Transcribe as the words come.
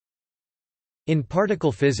In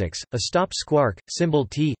particle physics, a stop squark, symbol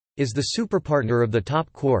T, is the superpartner of the top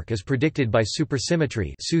quark as predicted by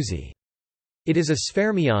supersymmetry (SUSY). It is a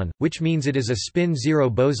sphermion, which means it is a spin-zero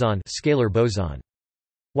boson, scalar boson.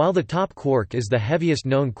 While the top quark is the heaviest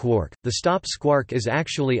known quark, the stop squark is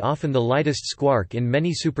actually often the lightest squark in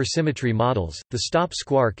many supersymmetry models. The stop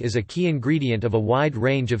squark is a key ingredient of a wide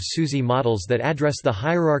range of SUSY models that address the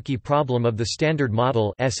hierarchy problem of the Standard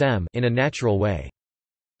Model (SM) in a natural way.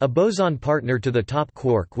 A boson partner to the top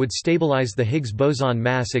quark would stabilize the Higgs boson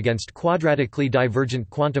mass against quadratically divergent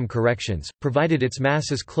quantum corrections, provided its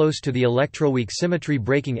mass is close to the electroweak symmetry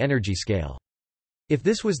breaking energy scale. If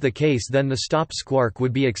this was the case, then the stop squark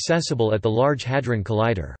would be accessible at the Large Hadron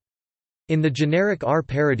Collider. In the generic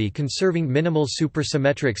R-parity conserving minimal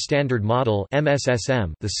supersymmetric standard model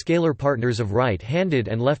 (MSSM), the scalar partners of right-handed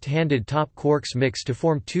and left-handed top quarks mix to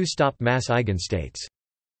form two stop mass eigenstates.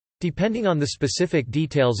 Depending on the specific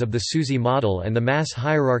details of the SUSY model and the mass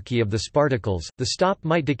hierarchy of the sparticles, the stop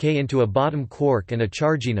might decay into a bottom quark and a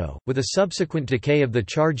chargino, with a subsequent decay of the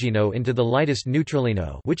chargino into the lightest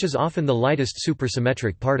neutralino, which is often the lightest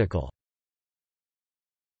supersymmetric particle.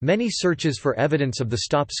 Many searches for evidence of the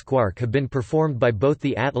stop squark have been performed by both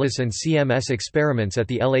the ATLAS and CMS experiments at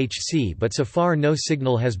the LHC, but so far no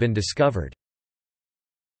signal has been discovered.